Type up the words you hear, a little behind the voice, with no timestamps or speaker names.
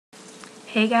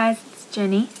Hey guys, it's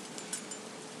Jenny,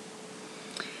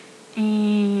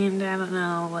 and I don't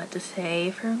know what to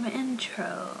say for my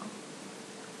intro.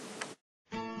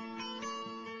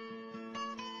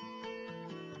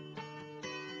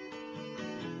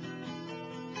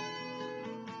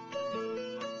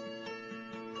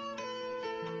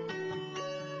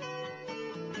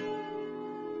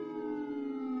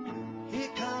 Here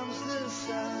comes the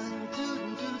sun,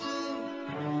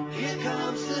 doo-doo-doo-doo. Here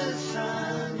comes the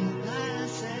sun, and I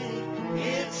say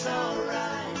it's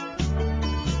alright.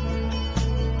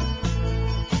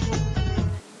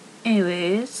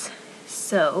 Anyways,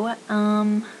 so,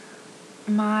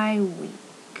 my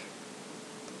week.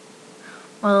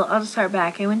 Well, I'll just start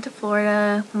back. I went to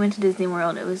Florida, we went to Disney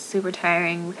World. It was super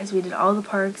tiring because we did all the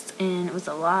parks and it was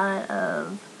a lot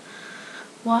of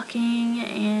walking,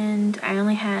 and I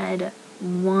only had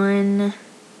one,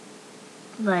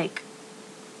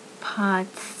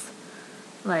 POTS,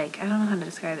 I don't know how to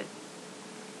describe it,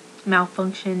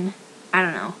 malfunction, I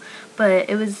don't know, but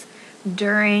it was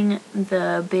during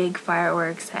the big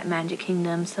fireworks at Magic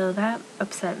Kingdom, so that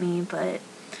upset me. But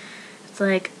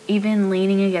it's even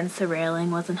leaning against the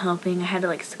railing wasn't helping. I had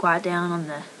to squat down on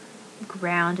the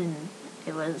ground and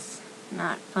it was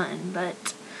not fun,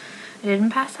 but I didn't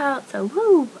pass out, so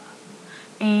woo!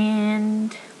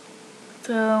 And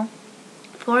so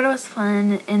Florida was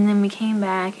fun, and then we came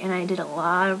back and I did a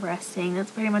lot of resting.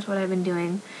 That's pretty much what I've been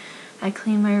doing. I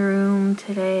cleaned my room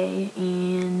today,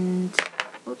 and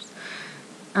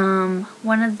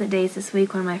one of the days this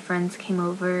week, one of my friends came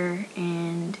over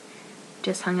and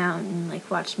just hung out and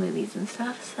watched movies and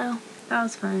stuff, so that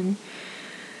was fun.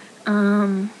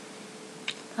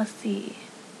 Let's see.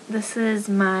 This is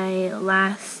my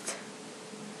last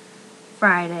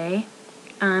Friday.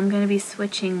 I'm gonna be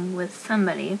switching with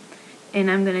somebody, and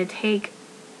I'm gonna take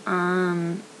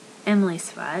Emily's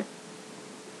spot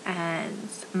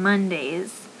as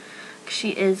Mondays. She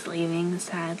is leaving,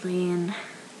 sadly, and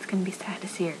it's gonna be sad to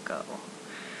see her go.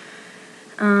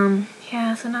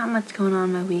 Yeah, so not much going on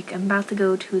in my week. I'm about to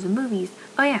go to the movies.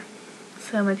 Oh yeah,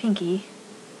 so my pinky.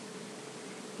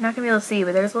 You're not gonna be able to see,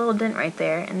 but there's a little dent right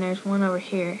there, and there's one over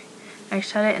here. I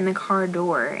shut it in the car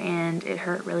door, and it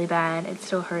hurt really bad. It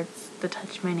still hurts to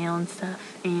touch my nail and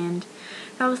stuff, and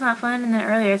that was not fun. And then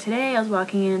earlier today, I was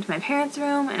walking into my parents'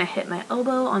 room, and I hit my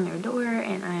elbow on their door,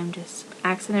 and I'm just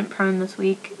accident prone this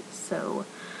week, so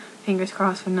fingers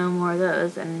crossed for no more of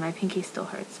those. And my pinky still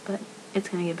hurts, but it's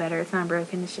gonna get better. It's not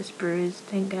broken, it's just bruised,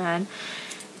 thank God.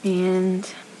 And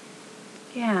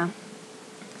yeah,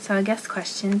 so I guess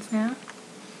questions now.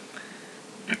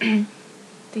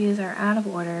 These are out of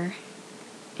order,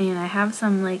 and I have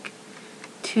some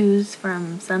twos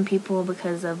from some people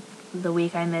because of the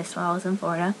week I missed while I was in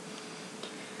Florida.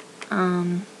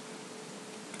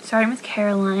 Starting with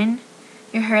Caroline.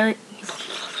 Your hair,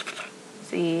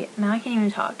 see, now I can't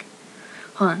even talk.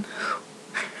 Hold on.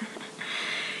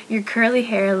 Your curly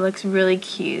hair looks really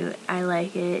cute. I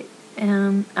like it.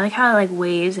 I like how it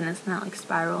waves and it's not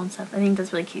spiral and stuff. I think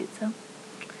that's really cute. So,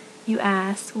 you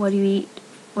asked, what do you eat?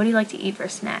 What do you like to eat for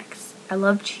snacks? I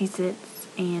love Cheez-Its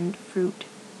and fruit.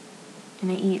 And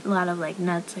I eat a lot of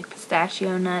nuts,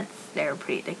 pistachio nuts. They're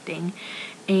pretty addicting.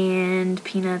 And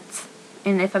peanuts.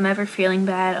 And if I'm ever feeling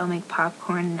bad, I'll make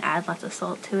popcorn and add lots of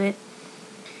salt to it.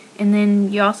 And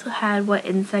then you also had, what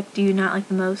insect do you not like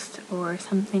the most, or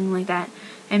something like that.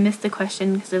 I missed the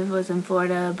question because it was in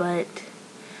Florida, but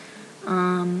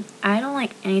I don't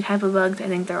like any type of bugs. I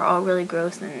think they're all really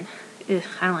gross, and I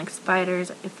don't like spiders,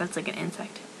 if that's an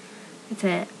insect. That's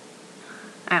it.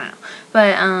 I don't know.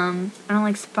 But I don't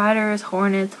like spiders,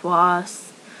 hornets,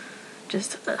 wasps.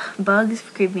 Just bugs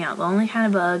creep me out. The only kind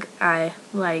of bug I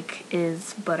like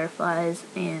is butterflies,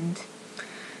 and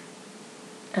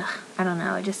I don't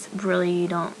know. I just really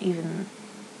don't even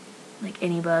like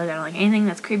any bug. I don't like anything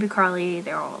that's creepy crawly.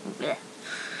 They're all bleh.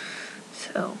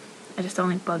 So I just don't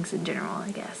like bugs in general,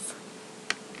 I guess.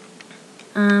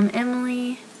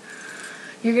 Emily,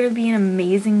 you're gonna be an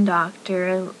amazing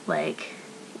doctor.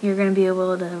 You're gonna be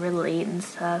able to relate and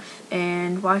stuff.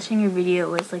 And watching your video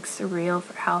was surreal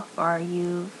for how far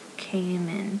you came,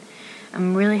 and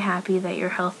I'm really happy that you're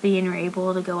healthy and you're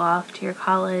able to go off to your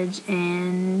college,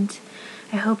 and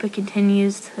I hope you continue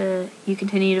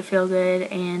to feel good,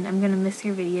 and I'm gonna miss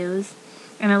your videos.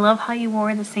 And I love how you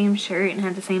wore the same shirt and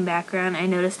had the same background. I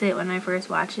noticed it when I first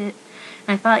watched it,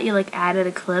 and I thought you added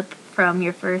a clip from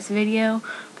your first video,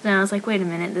 but then I was like, wait a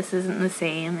minute, this isn't the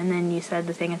same. And then you said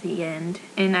the thing at the end,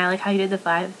 and I like how you did the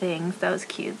 5 things. That was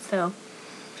cute. So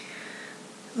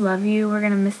love you. We're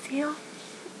gonna miss you,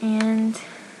 and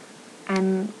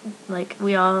I'm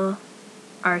we all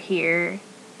are here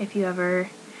if you ever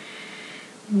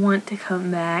want to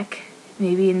come back,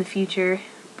 maybe in the future,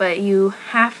 but you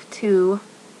have to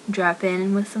drop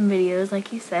in with some videos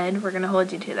like you said. We're gonna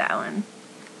hold you to that one.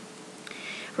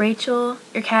 Rachel,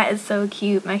 your cat is so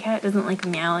cute. My cat doesn't like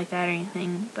meow like that or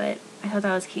anything, but I thought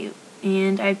that was cute.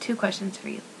 And I have 2 questions for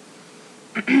you.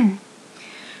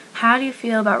 How do you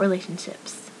feel about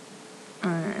relationships?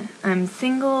 I'm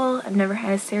single. I've never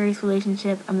had a serious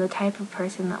relationship. I'm the type of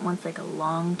person that wants like a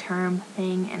long-term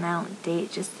thing, and I don't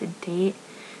date just to date.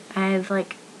 I've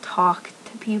like talked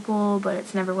to people, but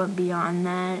it's never went beyond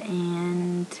that,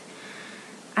 and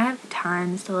I have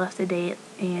time still left to date,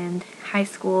 and high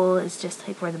school is just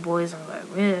like where the boys are like,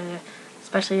 ugh.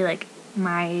 Especially like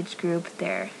my age group,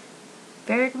 they're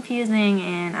very confusing,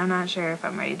 and I'm not sure if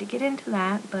I'm ready to get into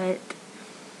that, but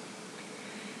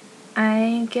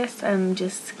I guess I'm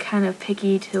just kind of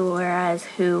picky to whereas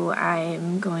who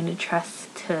I'm going to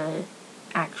trust to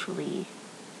actually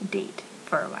date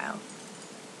for a while.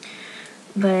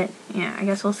 But yeah, I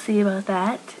guess we'll see about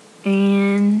that.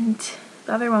 And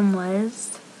the other one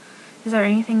was, is there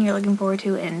anything you're looking forward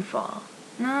to in fall?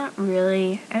 Not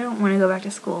really. I don't want to go back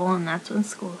to school, and that's when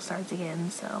school starts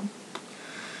again, so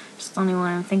just don't even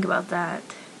want to think about that.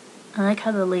 I like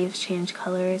how the leaves change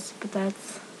colors, but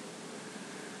that's,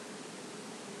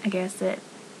 I guess I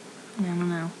don't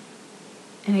know.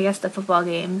 And I guess the football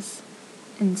games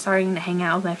and starting to hang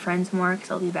out with my friends more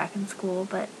because I'll be back in school,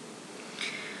 but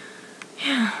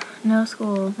yeah, no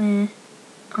school, meh.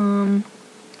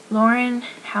 Lauren,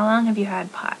 how long have you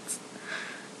had POTS?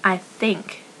 I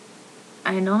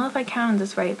don't know if I counted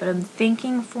this right, but I'm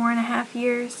thinking 4.5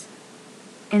 years.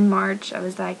 In March, I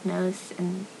was diagnosed,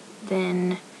 and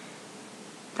then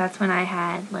that's when I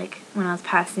had, like, when I was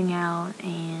passing out,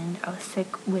 and I was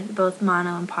sick with both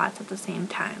mono and POTS at the same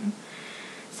time.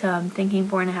 So I'm thinking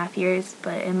 4.5 years,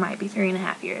 but it might be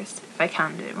 3.5 years if I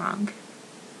counted it wrong.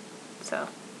 So,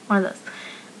 one of those.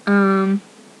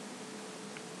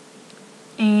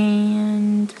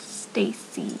 And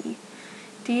Stacy,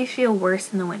 do you feel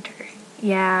worse in the winter?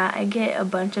 Yeah, I get a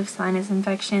bunch of sinus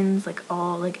infections, like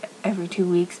every 2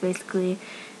 weeks basically,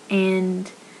 and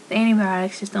the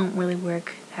antibiotics just don't really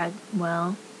work that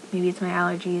well. Maybe it's my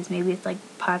allergies, maybe it's like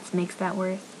POTS makes that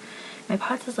worse. My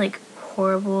POTS is like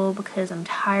horrible because I'm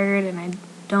tired and I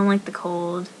don't like the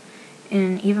cold,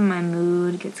 and even my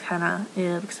mood gets kind of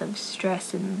because of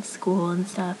stress in school and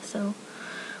stuff, so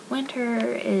winter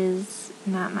is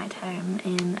not my time,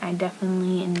 and I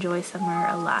definitely enjoy summer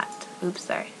a lot. Oops,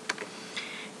 sorry.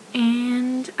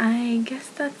 And I guess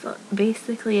that's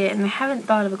basically it, and I haven't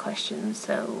thought of a question,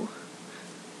 so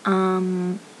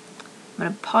I'm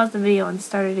gonna pause the video and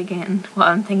start it again while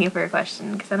I'm thinking for a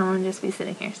question, because I don't want to just be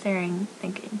sitting here staring,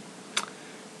 thinking.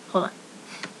 Hold on.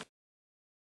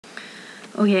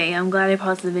 Okay, I'm glad I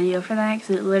paused the video for that,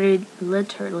 because it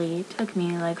literally took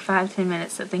me like 5-10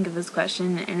 minutes to think of this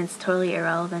question, and it's totally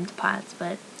irrelevant to POTS,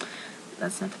 but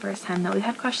that's not the first time that we've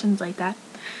had questions like that.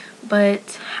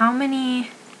 But how many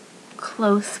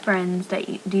close friends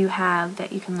do you have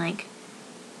that you can like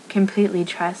completely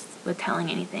trust with telling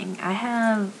anything? I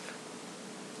have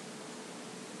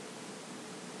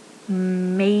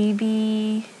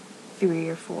maybe 3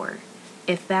 or 4,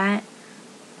 if that.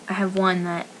 I have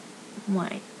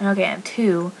I have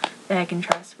 2 that I can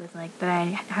trust with, like, that I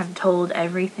have told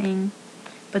everything,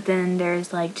 but then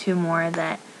there's like 2 more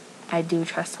that I do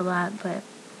trust a lot. But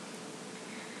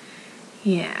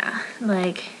yeah,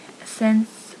 like,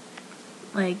 since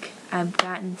like I've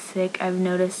gotten sick, I've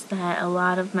noticed that a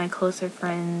lot of my closer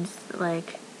friends,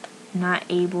 like, not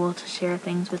able to share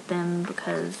things with them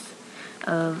because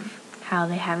of how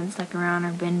they haven't stuck around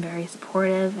or been very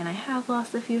supportive, and I have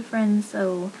lost a few friends,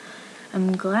 so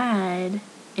I'm glad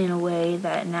in a way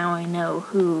that now I know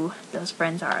who those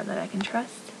friends are that I can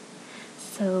trust.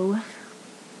 So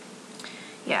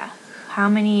yeah, how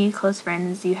many close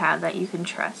friends do you have that you can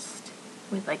trust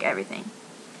with like everything?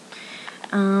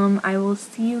 I will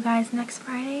see you guys next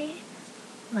Friday.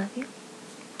 Love you.